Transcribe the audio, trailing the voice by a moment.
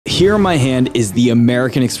here in my hand is the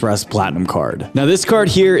American Express Platinum Card. Now this card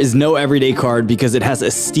here is no everyday card because it has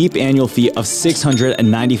a steep annual fee of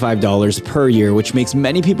 $695 per year, which makes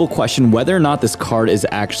many people question whether or not this card is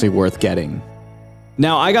actually worth getting.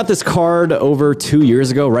 Now, I got this card over 2 years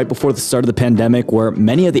ago, right before the start of the pandemic, where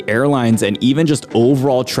many of the airlines and even just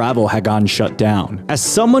overall travel had gotten shut down. As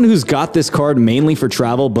someone who's got this card mainly for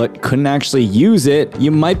travel but couldn't actually use it, you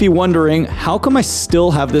might be wondering, how come I still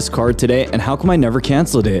have this card today and how come I never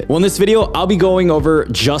canceled it? Well, in this video, I'll be going over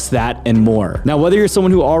just that and more. Now, whether you're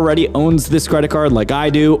someone who already owns this credit card like I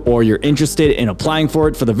do, or you're interested in applying for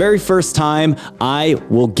it for the very first time, I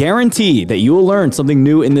will guarantee that you will learn something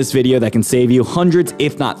new in this video that can save you hundreds,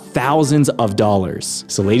 if not thousands of dollars.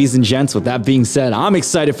 So ladies and gents, with that being said, I'm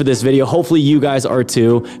excited for this video. Hopefully you guys are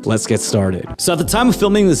too. Let's get started. So at the time of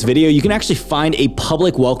filming this video, you can actually find a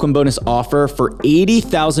public welcome bonus offer for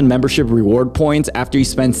 80,000 membership reward points after you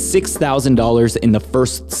spend $6,000 in the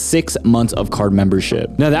first 6 months of card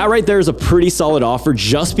membership. Now that right there is a pretty solid offer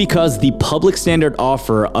just because the public standard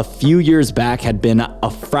offer a few years back had been a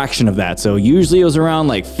fraction of that. So usually it was around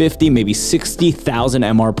like 50, maybe 60,000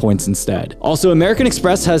 MR points instead. Also, American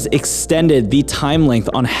Express has extended the time length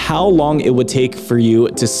on how long it would take for you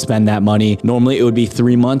to spend that money. Normally it would be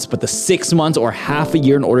 3 months, but the 6 months or half a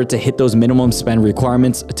year in order to hit those minimum spend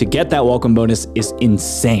requirements to get that welcome bonus is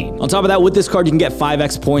insane. On top of that, with this card, you can get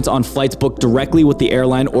 5x points on flights booked directly with the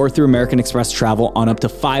airline or through American Express Travel on up to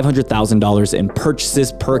 $500,000 in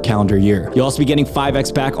purchases per calendar year. You'll also be getting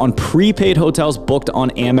 5x back on prepaid hotels booked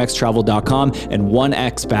on AmexTravel.com and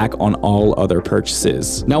 1x back on all other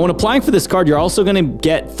purchases. Now, when applying for this card, you're also going to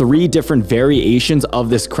get 3 different variations of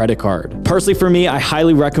this credit card. Personally, for me, I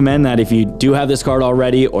highly recommend that if you do have this card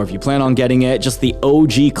already, or if you plan on getting it, just the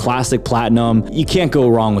OG Classic Platinum. You can't go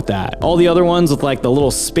wrong with that. All the other ones with like the little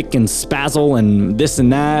spick and spazzle and this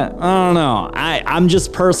and that, I don't know. I'm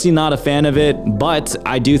just personally not a fan of it, but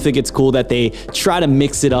I do think it's cool that they try to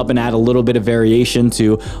mix it up and add a little bit of variation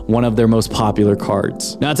to one of their most popular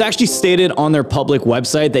cards. Now, it's actually stated on their public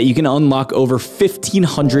website that you can unlock over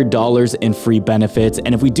 $1,500 in free benefits.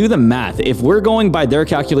 And if we do the math, if we're going by their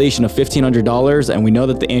calculation of $1,500 and we know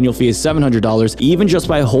that the annual fee is $700, even just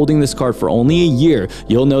by holding this card for only a year,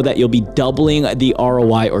 you'll know that you'll be doubling the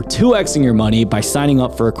ROI or 2xing your money by signing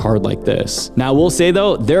up for a card like this. Now, I will say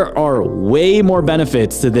though, there are way more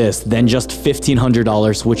benefits to this than just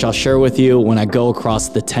 $1,500, which I'll share with you when I go across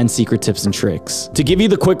the 10 secret tips and tricks. To give you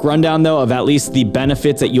the quick rundown though of at least the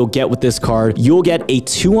benefits that you'll get with this card, you'll get a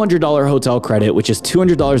 $200 hotel credit, which is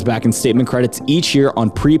 $200 back in statement credits each year on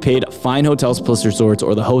prepaid fine hotels plus resorts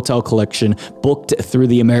or the hotel collection booked through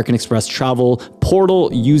the American Express Travel portal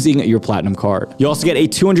using your Platinum Card. You also get a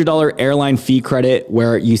 $200 airline fee credit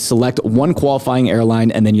where you select one qualifying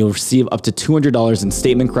airline and then you'll receive up to $200 in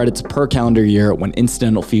statement credits per calendar year when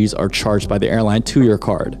incidental fees are charged by the airline to your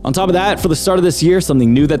card. On top of that, for the start of this year,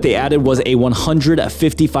 something new that they added was a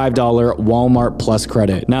 $155 Walmart Plus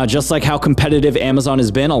credit. Now, just like how competitive Amazon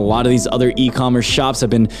has been, a lot of these other e-commerce shops have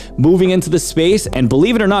been moving into the space, and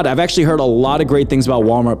believe it or not, I've actually heard a lot of great things about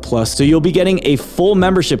Walmart Plus, so you'll be getting a full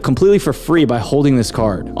membership completely for free by holding this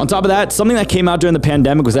card. On top of that, something that came out during the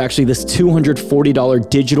pandemic was actually this $240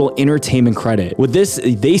 digital entertainment credit. With this,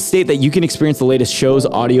 they state that you can experience the latest shows,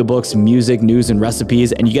 audiobooks, music, news, and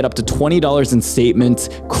recipes, and you get up to $20 in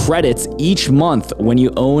statement credits each month when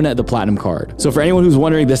you own the Platinum Card. So for anyone who's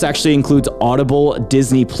wondering, this actually includes Audible,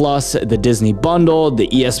 Disney Plus, the Disney Bundle, the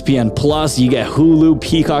ESPN Plus, you get Hulu,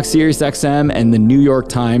 Peacock, SiriusXM, and the New York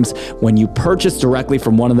Times when you purchase directly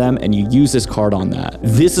from one of them and you use this card on that.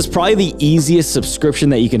 This is probably the easiest subscription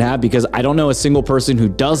that you can have because I don't know a single person who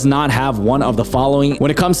does not have one of the following.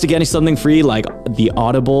 When it comes to getting something free like the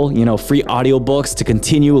Audible, you know, free audiobooks to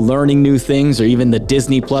continue learning new things, or even the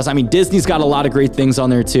Disney Plus. I mean, Disney's got a lot of great things on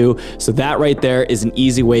there too. So that right there is an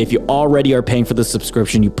easy way. If you already are paying for the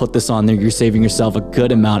subscription, you put this on there, you're saving yourself a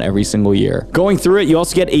good amount every single year. Going through it, you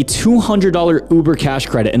also get a $200 Uber cash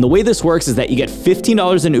credit. And the way this works is that you get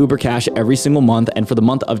 $15 in Uber cash every single month. And for the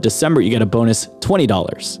month of December, you get a bonus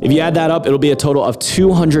 $20. If you add that up, it'll be a total of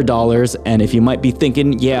 $200. And if you might be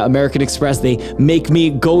thinking, yeah, American Express, they make me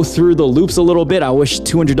go through the loops a little bit. I wish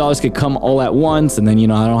 $200 could come all at once. And then, you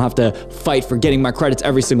know, I don't have to fight for getting my credits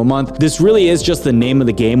every single month. This really is just the name of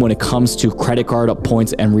the game when it comes to credit card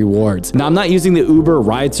points and rewards. Now, I'm not using the Uber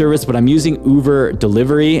ride service, but I'm using Uber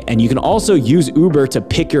delivery. And you can also use Uber to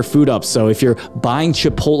pick your food up. So if you're buying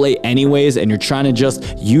Chipotle anyways, and you're trying to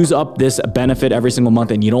just use up this benefit every single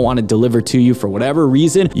month and you don't want to deliver to you for whatever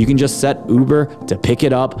reason, you can just set Uber Uber to pick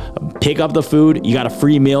it up, pick up the food. You got a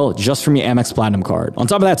free meal just from your Amex Platinum card. On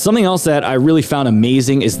top of that, something else that I really found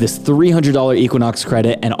amazing is this $300 Equinox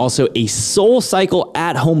credit and also a SoulCycle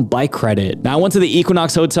at-home bike credit. Now, I went to the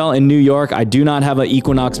Equinox Hotel in New York. I do not have an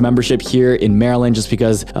Equinox membership here in Maryland just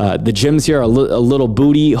because the gyms here are a little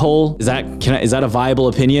booty hole. Is that a viable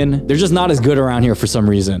opinion? They're just not as good around here for some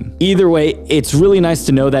reason. Either way, it's really nice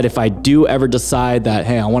to know that if I do ever decide that,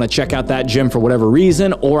 hey, I want to check out that gym for whatever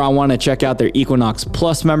reason, or I want to check out their Equinox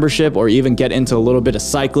Plus membership, or even get into a little bit of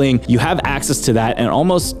cycling, you have access to that, and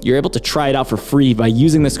almost you're able to try it out for free by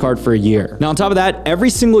using this card for a year. Now, on top of that, every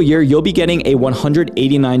single year, you'll be getting a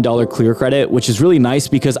 $189 Clear credit, which is really nice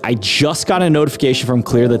because I just got a notification from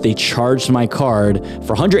Clear that they charged my card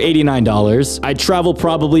for $189. I travel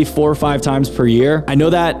probably 4 or 5 times per year. I know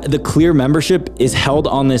that the Clear membership is held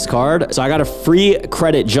on this card, so I got a free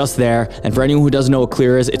credit just there. And for anyone who doesn't know what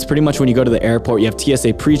Clear is, it's pretty much when you go to the airport, you have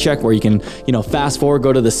TSA pre-check where you can, fast forward,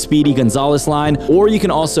 go to the Speedy Gonzalez line, or you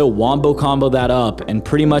can also wombo combo that up and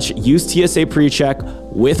pretty much use TSA pre-check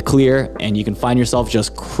with Clear, and you can find yourself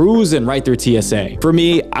just cruising right through TSA. For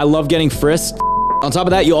me, I love getting frisked. On top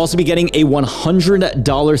of that, you'll also be getting a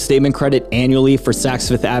 $100 statement credit annually for Saks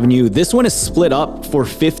Fifth Avenue. This one is split up for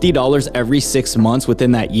 $50 every 6 months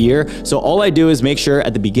within that year. So all I do is make sure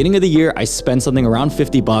at the beginning of the year, I spend something around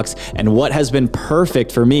 $50. And what has been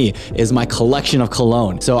perfect for me is my collection of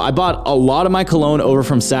cologne. So I bought a lot of my cologne over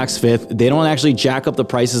from Saks Fifth. They don't actually jack up the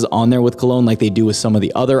prices on there with cologne like they do with some of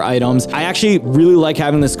the other items. I actually really like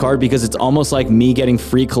having this card because it's almost like me getting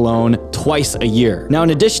free cologne twice a year. Now,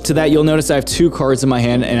 in addition to that, you'll notice I have 2 cards in my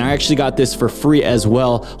hand, and I actually got this for free as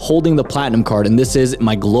well, holding the platinum card. And this is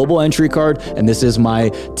my global entry card, and this is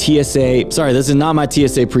my TSA, sorry, this is not my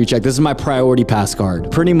TSA pre-check, this is my priority pass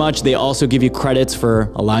card. Pretty much, they also give you credits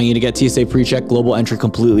for allowing you to get TSA pre-check, global entry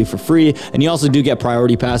completely for free, and you also do get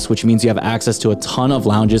priority pass, which means you have access to a ton of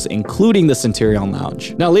lounges, including the Centurion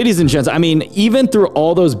Lounge. Now, ladies and gents, I mean, even through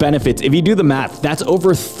all those benefits, if you do the math, that's over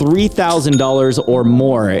 $3,000 or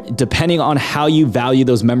more, depending on how you value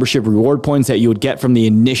those membership reward points that you would get from the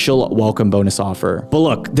initial welcome bonus offer. But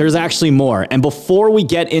look, there's actually more. And before we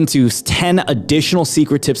get into 10 additional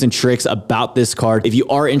secret tips and tricks about this card, if you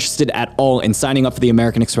are interested at all in signing up for the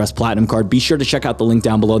American Express Platinum card, be sure to check out the link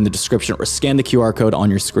down below in the description or scan the QR code on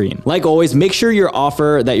your screen. Like always, make sure your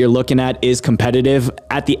offer that you're looking at is competitive.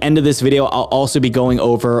 At the end of this video, I'll also be going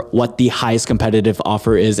over what the highest competitive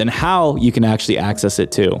offer is and how you can actually access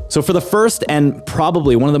it too. So for the first and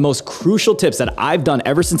probably one of the most crucial tips that I've done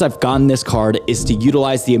ever since I've gotten this card is to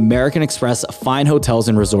utilize the American Express Fine Hotels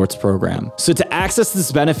and Resorts program. So to access this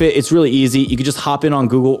benefit, it's really easy. You can just hop in on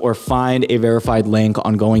Google or find a verified link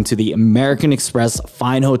on going to the American Express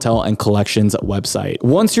Fine Hotel and Collections website.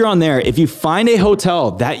 Once you're on there, if you find a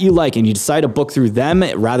hotel that you like and you decide to book through them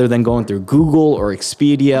rather than going through Google or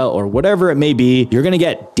Expedia or whatever it may be, you're gonna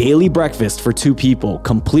get daily breakfast for 2 people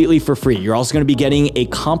completely for free. You're also gonna be getting a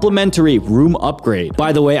complimentary room upgrade.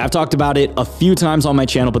 By the way, I've talked about it a few times on my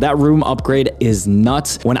channel, but that room upgrade is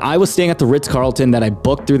nuts. When I was staying at the Ritz-Carlton that I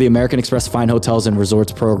booked through the American Express Fine Hotels and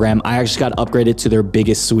Resorts program, I actually got upgraded to their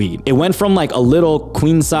biggest suite. It went from like a little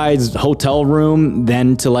queen-size hotel room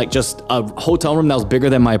then to like just a hotel room that was bigger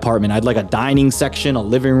than my apartment. I had like a dining section, a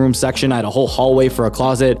living room section. I had a whole hallway for a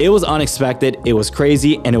closet. It was unexpected. It was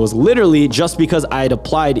crazy. And it was literally just because I had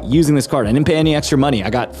applied using this card. I didn't pay any extra money. I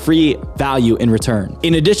got free value in return.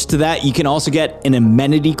 In addition to that, you can also get an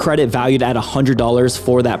amenity credit valued at $100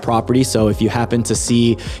 for that property. So if you happen to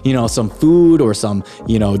see, some food or some,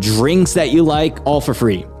 drinks that you like, all for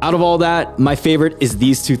free. Out of all that, my favorite is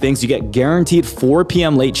these 2 things. You get guaranteed 4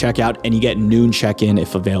 p.m. late checkout and you get noon check-in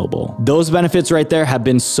if available. Those benefits right there have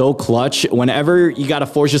been so clutch. Whenever you got to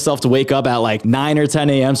force yourself to wake up at like 9 or 10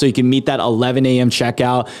 a.m. so you can meet that 11 a.m.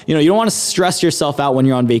 checkout, you don't want to stress yourself out when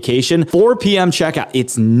you're on vacation. 4 p.m. checkout,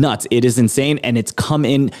 it's nuts. It is insane, and it's come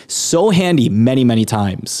in so handy many, many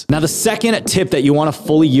times. Now, the second tip that you want to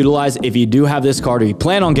fully utilize if you do have this card or you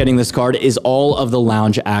plan on getting this card is all of the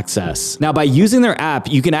lounge access. Now, by using their app,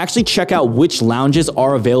 you can actually check out which lounges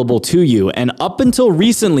are available to you. And up until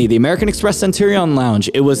recently, the American Express Centurion Lounge,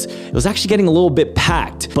 it was actually getting a little bit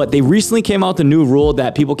packed, but they recently came out the new rule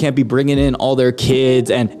that people can't be bringing in all their kids,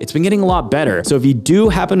 and it's been getting a lot better. So if you do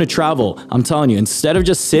happen to travel, I'm telling you, instead of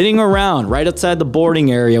just sitting around right outside the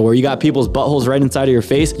boarding area where you got people's buttholes right inside of your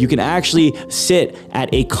face, you can actually sit at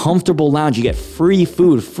a comfortable lounge. You get free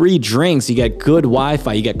food, free drinks, you get good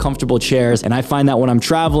Wi-Fi, you get comfortable chairs. And I find that when I'm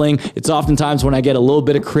traveling, it's oftentimes when I get a little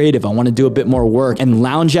bit of bit creative, I want to do a bit more work. And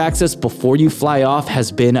lounge access before you fly off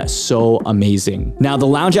has been so amazing. Now, the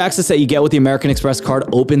lounge access that you get with the American Express card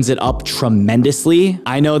opens it up tremendously.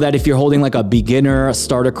 I know that if you're holding like a beginner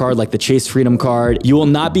starter card, like the Chase Freedom card, you will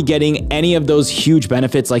not be getting any of those huge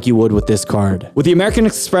benefits like you would with this card. With the American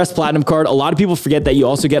Express Platinum card, a lot of people forget that you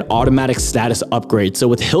also get automatic status upgrades. So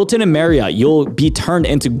with Hilton and Marriott, you'll be turned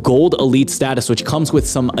into Gold Elite status, which comes with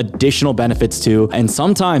some additional benefits too. And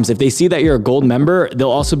sometimes if they see that you're a Gold member, they'll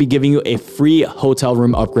also be giving you a free hotel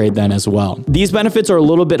room upgrade then as well. These benefits are a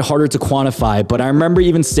little bit harder to quantify, but I remember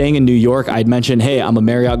even staying in New York, I'd mentioned, hey, I'm a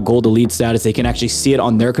Marriott Gold Elite status. They can actually see it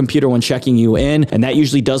on their computer when checking you in. And that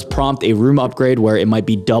usually does prompt a room upgrade where it might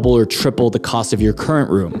be double or triple the cost of your current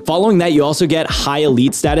room. Following that, you also get high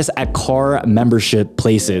elite status at car membership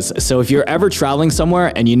places. So if you're ever traveling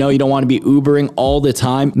somewhere and you know you don't want to be Ubering all the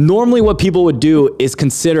time, normally what people would do is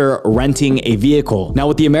consider renting a vehicle. Now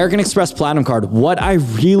with the American Express Platinum card, what I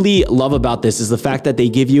really love about this is the fact that they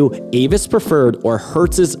give you Avis Preferred or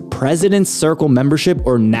Hertz's President's Circle membership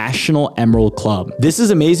or National Emerald Club. This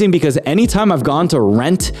is amazing because anytime I've gone to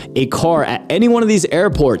rent a car at any one of these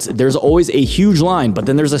airports, there's always a huge line, but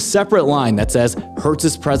then there's a separate line that says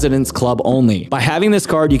Hertz's President's Club only. By having this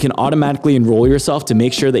card, you can automatically enroll yourself to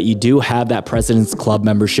make sure that you do have that President's Club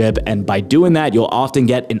membership. And by doing that, you'll often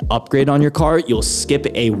get an upgrade on your car. You'll skip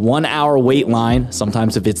a 1 hour wait line,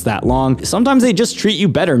 sometimes if it's that long. Sometimes they just treat you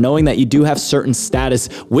better knowing that you do have certain status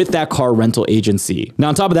with that car rental agency. Now,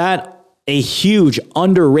 on top of that, a huge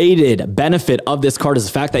underrated benefit of this card is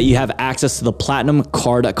the fact that you have access to the Platinum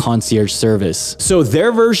Card Concierge Service. So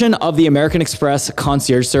their version of the American Express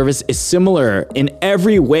Concierge Service is similar in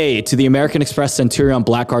every way to the American Express Centurion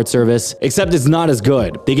Black Card service, except it's not as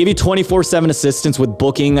good. They give you 24/7 assistance with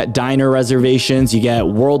booking diner reservations. You get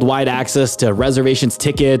worldwide access to reservations,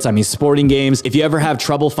 tickets, sporting games. If you ever have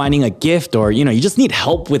trouble finding a gift or, you just need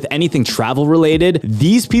help with anything travel related,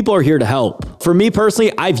 these people are here to help. For me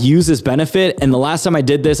personally, I've used this benefit, and the last time I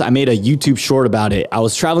did this, I made a YouTube short about it. I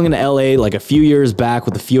was traveling into LA like a few years back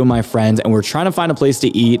with a few of my friends, and we're trying to find a place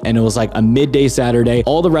to eat, and it was like a midday Saturday.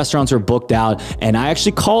 All the restaurants were booked out, and I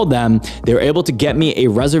actually called them. They were able to get me a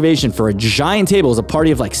reservation for a giant table. It was a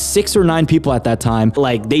party of like 6 or 9 people at that time.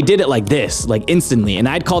 Like they did it like this, like instantly. And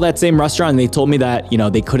I'd call that same restaurant and they told me that,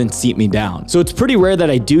 they couldn't seat me down. So it's pretty rare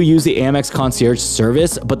that I do use the Amex Concierge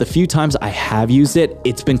service, but the few times I have used it,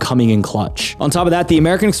 it's been coming in clutch. On top of that, the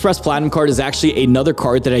American Express Platinum card is actually another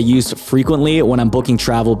card that I use frequently when I'm booking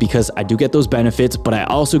travel because I do get those benefits, but I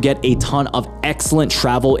also get a ton of excellent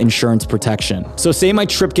travel insurance protection. So say my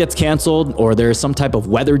trip gets canceled or there's some type of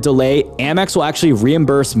weather delay, Amex will actually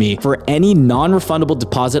reimburse me for any non-refundable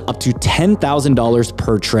deposit up to $10,000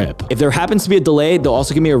 per trip. If there happens to be a delay, they'll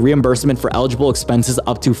also give me a reimbursement for eligible expenses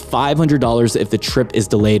up to $500 if the trip is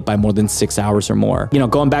delayed by more than 6 hours or more.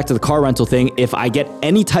 Going back to the car rental thing, if I get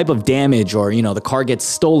any type of damage or, the car gets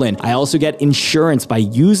stolen, I also get insurance by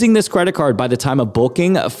using this credit card by the time of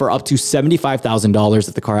booking for up to $75,000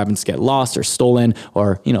 if the car happens to get lost or stolen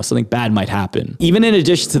or, something bad might happen. Even in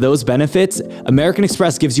addition to those benefits, American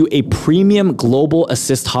Express gives you a premium global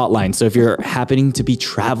assist hotline. So if you're happening to be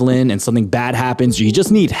traveling and something bad happens or you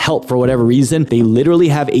just need help for whatever reason, they literally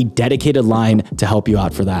have a dedicated line to help you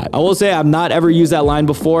out for that. I will say I've not ever used that line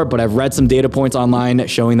before, but I've read some data points online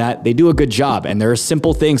showing that they do a good job. And there are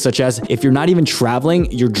simple things such as if you're not even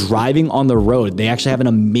traveling, you're driving on the road. They actually have an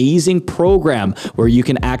amazing program where you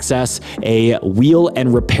can access a wheel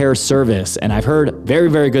and repair service. And I've heard very,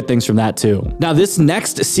 very good things from that too. Now, this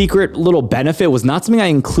next secret little benefit was not something I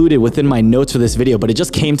included within my notes for this video, but it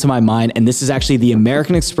just came to my mind. And this is actually the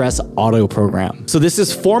American Express Auto Program. So this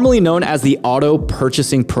is formerly known as the Auto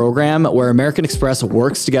Purchasing Program, where American Express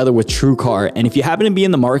works together with TrueCar. And if you happen to be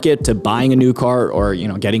in the market to buying a new car or,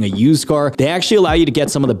 getting a used car, they actually allow you to get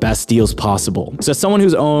some of the best deals possible. So as someone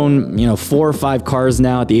who's owned, 4 or 5 cars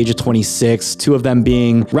now at the age of 26, 2 of them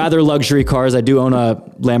being rather luxury cars. I do own a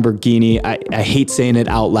Lamborghini. I hate saying it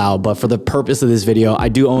out loud, but for the purpose of this video, I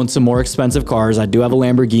do own some more expensive cars. I do have a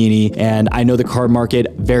Lamborghini and I know the car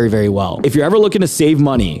market very, very well. If you're ever looking to save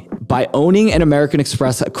money, by owning an American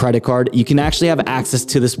Express credit card, you can actually have access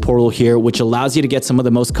to this portal here, which allows you to get some of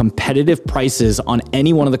the most competitive prices on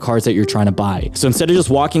any one of the cars that you're trying to buy. So instead of just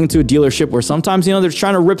walking into a dealership where sometimes, they're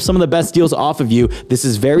trying to rip some of the best deals off of you, this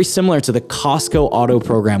is very similar to the Costco Auto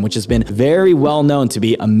Program, which has been very well known to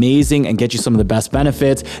be amazing and get you some of the best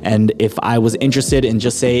benefits. And if I was interested in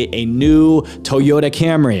just say a new Toyota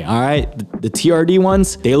Camry, all right, the TRD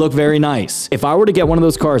ones, they look very nice. If I were to get one of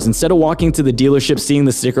those cars, instead of walking to the dealership, seeing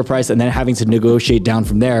the sticker price price and then having to negotiate down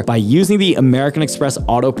from there. By using the American Express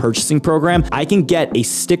auto purchasing program, I can get a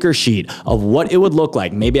sticker sheet of what it would look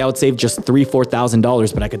like. Maybe I would save just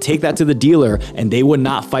 $3,000-$4,000, but I could take that to the dealer and they would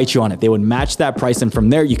not fight you on it. They would match that price, and from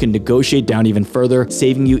there you can negotiate down even further,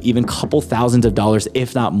 saving you even a couple thousands of dollars,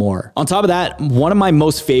 if not more. On top of that, one of my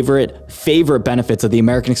most favorite benefits of the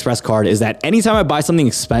American Express card is that anytime I buy something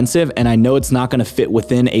expensive and I know it's not going to fit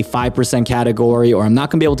within a 5% category, or I'm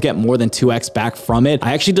not going to be able to get more than 2x back from it,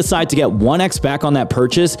 I actually decide to get 1x back on that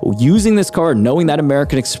purchase using this card, knowing that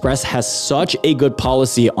American Express has such a good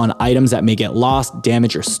policy on items that may get lost,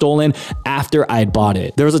 damaged, or stolen after I had bought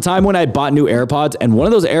it. There was a time when I had bought new AirPods and one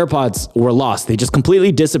of those AirPods were lost. They just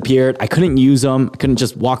completely disappeared. I couldn't use them. I couldn't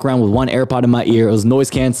just walk around with one AirPod in my ear. It was noise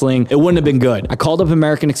canceling. It wouldn't have been good. I called up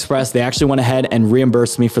American Express. They actually went ahead and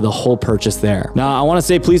reimbursed me for the whole purchase there. Now, I want to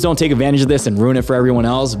say, please don't take advantage of this and ruin it for everyone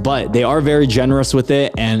else, but they are very generous with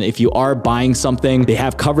it. And if you are buying something, they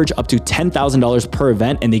have coverage up to $10,000 per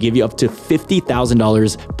event, and they give you up to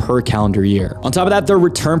 $50,000 per calendar year. On top of that, their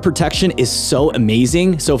return protection is so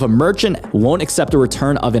amazing. So if a merchant won't accept a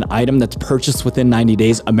return of an item that's purchased within 90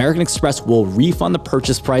 days, American Express will refund the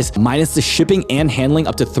purchase price minus the shipping and handling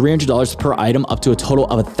up to $300 per item, up to a total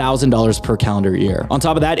of $1,000 per calendar year. On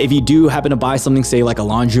top of that, if you do happen to buy something, say like a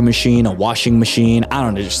laundry machine, a washing machine, I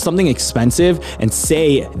don't know, just something expensive, and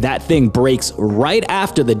say that thing breaks right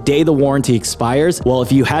after the day the warranty expires, well,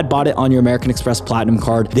 if you had bought it on your American Express Platinum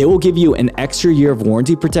card, they will give you an extra year of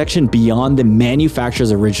warranty protection beyond the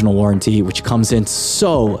manufacturer's original warranty, which comes in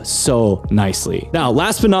so nicely. Now,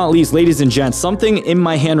 last but not least, ladies and gents, something in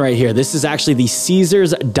my hand right here. This is actually the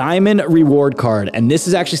Caesars Diamond Reward Card, and this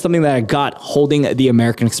is actually something that I got holding the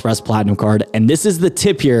American Express Platinum card. And this is the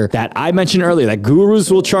tip here that I mentioned earlier, that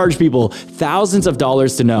gurus will charge people thousands of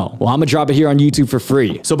dollars to know. Well, I'm gonna drop it here on YouTube for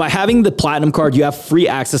free. So by having the Platinum card, you have free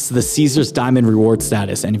access to the Caesars Diamond Reward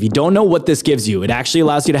status. And if you don't know what this gives you, it actually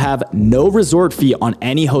allows you to have no resort fee on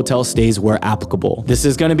any hotel stays where applicable. This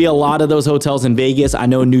is gonna be a lot of those hotels in Vegas. I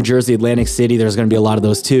know in New Jersey, Atlantic City, there's gonna be a lot of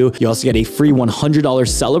those too. You also get a free $100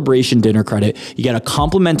 celebration dinner credit. You get a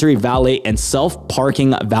complimentary valet and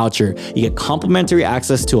self-parking voucher. You get complimentary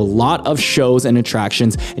access to a lot of shows and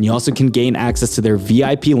attractions, and you also can gain access to their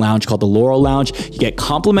VIP lounge called the Laurel Lounge. You get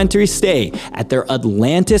complimentary stay at their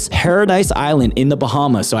Atlantis Paradise Island in the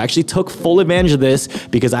Bahamas. So I actually took full advantage of this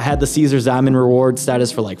because I had the Caesars Diamond Reward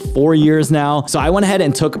status for like 4 years now. So I went ahead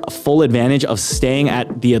and took full advantage of staying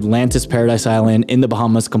at the Atlantis Paradise Island in the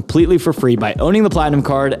Bahamas completely for free by owning the Platinum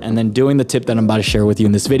card and then doing the tip that I'm about to share with you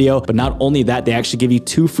in this video. But not only that, they actually give you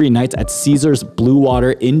 2 free nights at Caesars Blue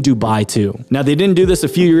Water in Dubai too. Now, they didn't do this a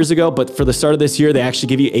few years ago, but for the start of this year, they actually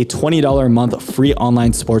give you a $20 a month free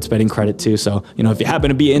online sports betting credit too. So, you know, if you happen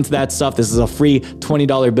to be into that stuff, this is a free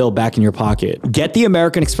 $20 bill back in your pocket. Get the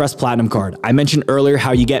American Express Platinum card. I mentioned earlier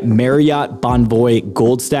how you get Marriott Bonvoy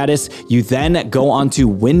Gold status. You then go on to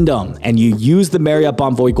Wyndham and you use the Marriott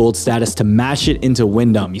Bonvoy Gold status to match it into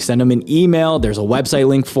Wyndham. You send them an email, there's a website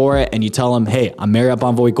link for it, and you tell them, hey, I'm Marriott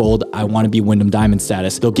Bonvoy Gold, I want to be Wyndham Diamond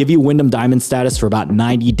status. They'll give you Wyndham Diamond status for about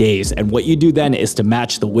 90 days. And what you do then is to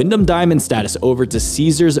match the Wyndham Diamond status over to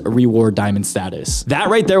Caesars Reward Diamond status. That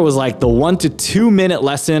right there was like the 1 to 2 minute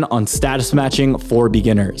lesson on status matching for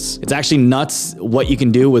beginners. It's actually nuts what you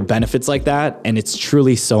can do with benefits like that, and it's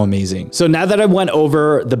truly so amazing. So now that I went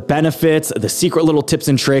over the benefits, the secret little tips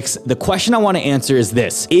and tricks, the question I want to answer is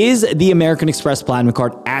this: is the American Express Platinum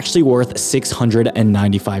card actually worth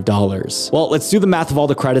 $695? Well, let's do the math of all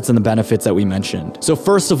the credits and the benefits that we mentioned. So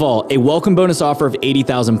first of all, a welcome bonus offer of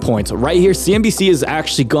 80,000 points. Right here, CNBC is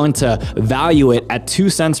actually going to value it at 2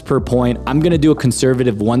 cents per point. I'm going to do a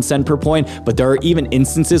conservative 1 cent per point, but there are even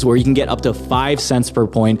instances where you can get up to 5 cents per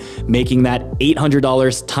point, making that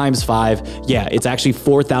 $800 times 5. Yeah, it's actually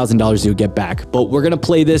 $4,000 you'll get back, but we're going to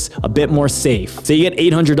play this a bit more safe. Say you get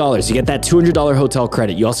 $800, you get that $200 hotel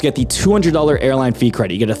credit. You also get the $200 airline fee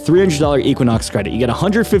credit. You get a $300 Equinox credit. You get a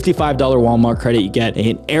 $155 Walmart credit. You get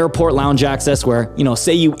an airport lounge access where, you know,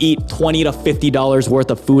 say you eat $20 to $50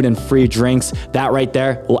 worth of food and free drinks. That right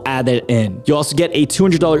there will add it in. You also get a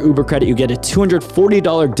 $200 Uber credit. You get a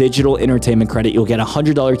 $240 digital entertainment credit. You'll get a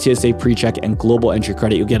 $100 TSA pre-check and global entry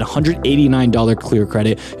credit. You'll get a $189 clear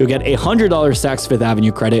credit. You'll get a $100 Saks Fifth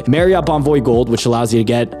Avenue credit. Marriott Bonvoy Gold, which allows you to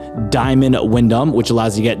get Diamond Wyndham, which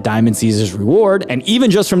allows you to get Diamond Caesars Reward. And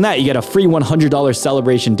even just from that, you get a free $100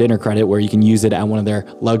 celebration dinner credit where you can use it at one of their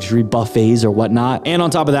luxury buffets or whatnot. And on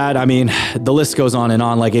top of that, I mean, the list goes on and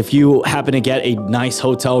on. Like if you happen to get a nice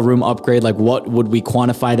hotel room upgrade, like what would we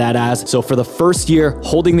quantify that as? So for the first year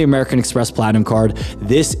holding the American Express Platinum card,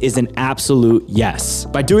 this is an absolute yes.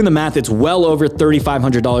 By doing the math, it's well over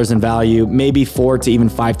 $3,500 in value, maybe $4,000 to even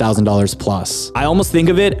 $5,000 plus. I almost think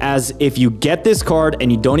of it as if you get this card and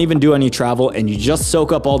you don't even do any travel and you just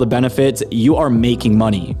soak up all the benefits, you are making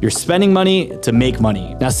money. You're spending money to make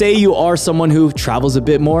money. Now, say you are someone who travels a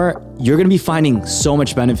bit more, you're gonna be finding so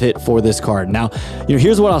much benefit for this card. Now,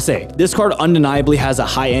 here's what I'll say. This card undeniably has a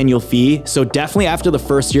high annual fee, so definitely after the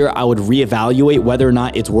first year, I would reevaluate whether or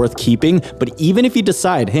not it's worth keeping. But even if you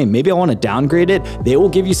decide, hey, maybe I wanna downgrade it, they will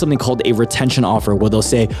give you something called a retention offer where they'll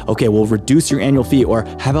say, okay, we'll reduce your annual fee, or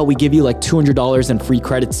how about we give you like $200 in free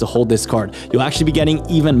credits to hold this card. You'll actually be getting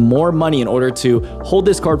even more money in order to hold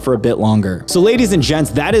this card for a bit longer. So ladies and gents,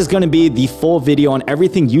 that is gonna be the full video on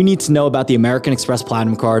everything you need to know about the American Express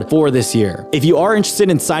Platinum card for this year. If you are interested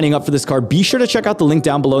in signing up for this card, be sure to check out the link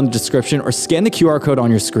down below in the description or scan the QR code on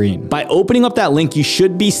your screen. By opening up that link, you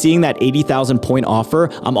should be seeing that 80,000 point offer.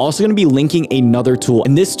 I'm also gonna be linking another tool,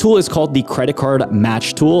 and this tool is called the credit card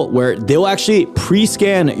match tool, where they'll actually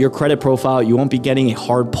pre-scan your credit profile. You won't be getting a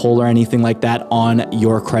hard pull or anything like that on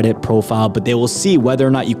your credit profile, but they will see whether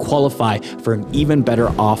or not you qualify for an even better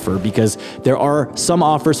offer, because there are some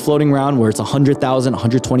offers floating around where it's 100,000,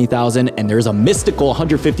 120,000, and there's a mystical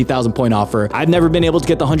 150,000 point offer. I've never been able to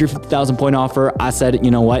get the 150,000 point offer. I said,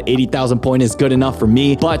 you know what, 80,000 point is good enough for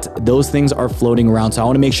me, but those things are floating around. So I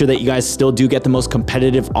want to make sure that you guys still do get the most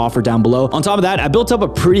competitive offer down below. On top of that, I built up a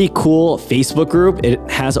pretty cool Facebook group. It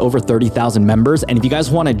has over 30,000 members. And if you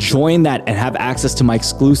guys want to join that and have access to my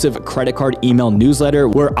exclusive credit card email newsletter,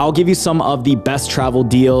 where I'll give you some of the best travel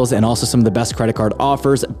deals and also some of the best credit card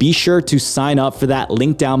offers, be sure to sign up for that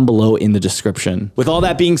link down below in the description. With all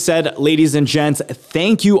that being said, ladies and gents,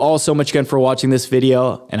 thank you all so much again for watching this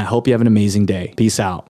video, and I hope you have an amazing day. Peace out.